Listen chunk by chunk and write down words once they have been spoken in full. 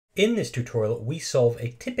In this tutorial, we solve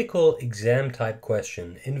a typical exam-type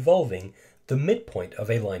question involving the midpoint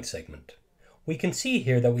of a line segment. We can see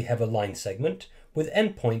here that we have a line segment with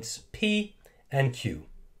endpoints P and Q.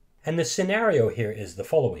 And the scenario here is the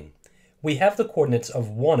following. We have the coordinates of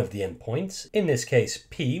one of the endpoints, in this case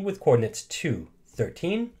P with coordinates 2,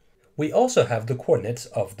 13. We also have the coordinates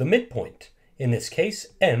of the midpoint, in this case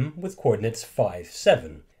M with coordinates 5,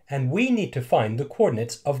 7. And we need to find the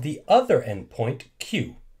coordinates of the other endpoint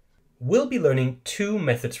Q. We'll be learning two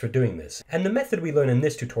methods for doing this, and the method we learn in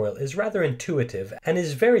this tutorial is rather intuitive and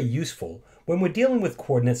is very useful when we're dealing with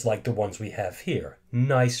coordinates like the ones we have here,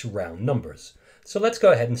 nice round numbers. So let's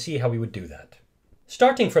go ahead and see how we would do that.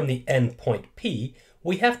 Starting from the endpoint P,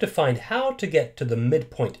 we have to find how to get to the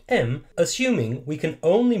midpoint M, assuming we can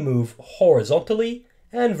only move horizontally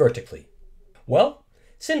and vertically. Well,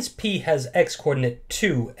 since P has x-coordinate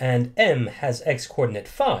 2 and M has x-coordinate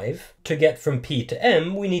 5, to get from P to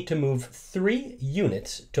M, we need to move 3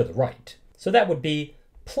 units to the right. So that would be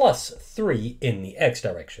plus 3 in the x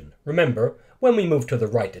direction. Remember, when we move to the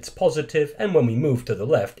right, it's positive, and when we move to the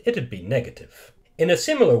left, it'd be negative. In a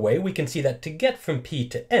similar way, we can see that to get from P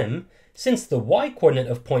to M, since the y-coordinate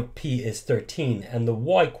of point P is 13 and the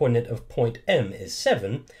y-coordinate of point M is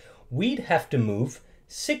 7, we'd have to move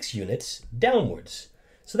 6 units downwards.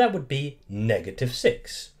 So that would be negative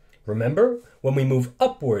 6. Remember, when we move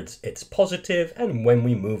upwards, it's positive, and when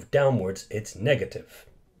we move downwards, it's negative.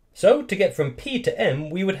 So to get from P to M,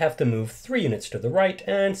 we would have to move 3 units to the right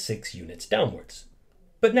and 6 units downwards.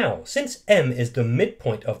 But now, since M is the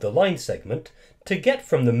midpoint of the line segment, to get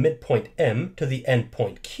from the midpoint M to the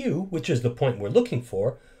endpoint Q, which is the point we're looking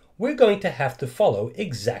for, we're going to have to follow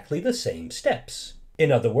exactly the same steps.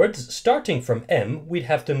 In other words, starting from M, we'd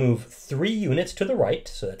have to move 3 units to the right,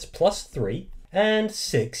 so that's plus 3, and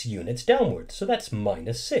 6 units downwards, so that's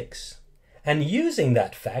minus 6. And using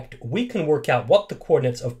that fact, we can work out what the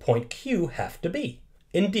coordinates of point Q have to be.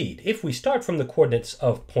 Indeed, if we start from the coordinates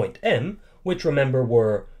of point M, which remember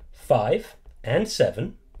were 5 and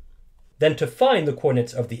 7, then to find the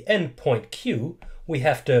coordinates of the endpoint Q, we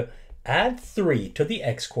have to add 3 to the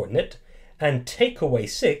x-coordinate and take away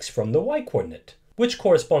 6 from the y-coordinate, which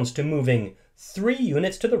corresponds to moving 3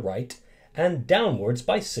 units to the right and downwards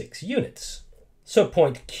by 6 units. So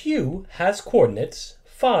point Q has coordinates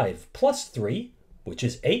 5 plus 3, which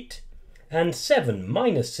is 8, and 7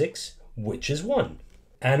 minus 6, which is 1.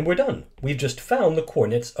 And we're done. We've just found the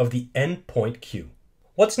coordinates of the endpoint Q.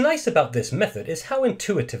 What's nice about this method is how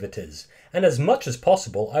intuitive it is, and as much as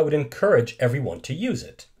possible, I would encourage everyone to use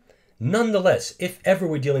it. Nonetheless, if ever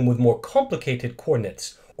we're dealing with more complicated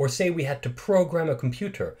coordinates, or say we had to program a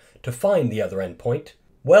computer to find the other endpoint,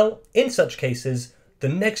 well, in such cases, the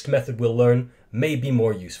next method we'll learn may be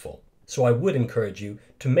more useful. So I would encourage you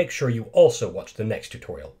to make sure you also watch the next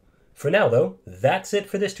tutorial. For now though, that's it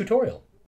for this tutorial.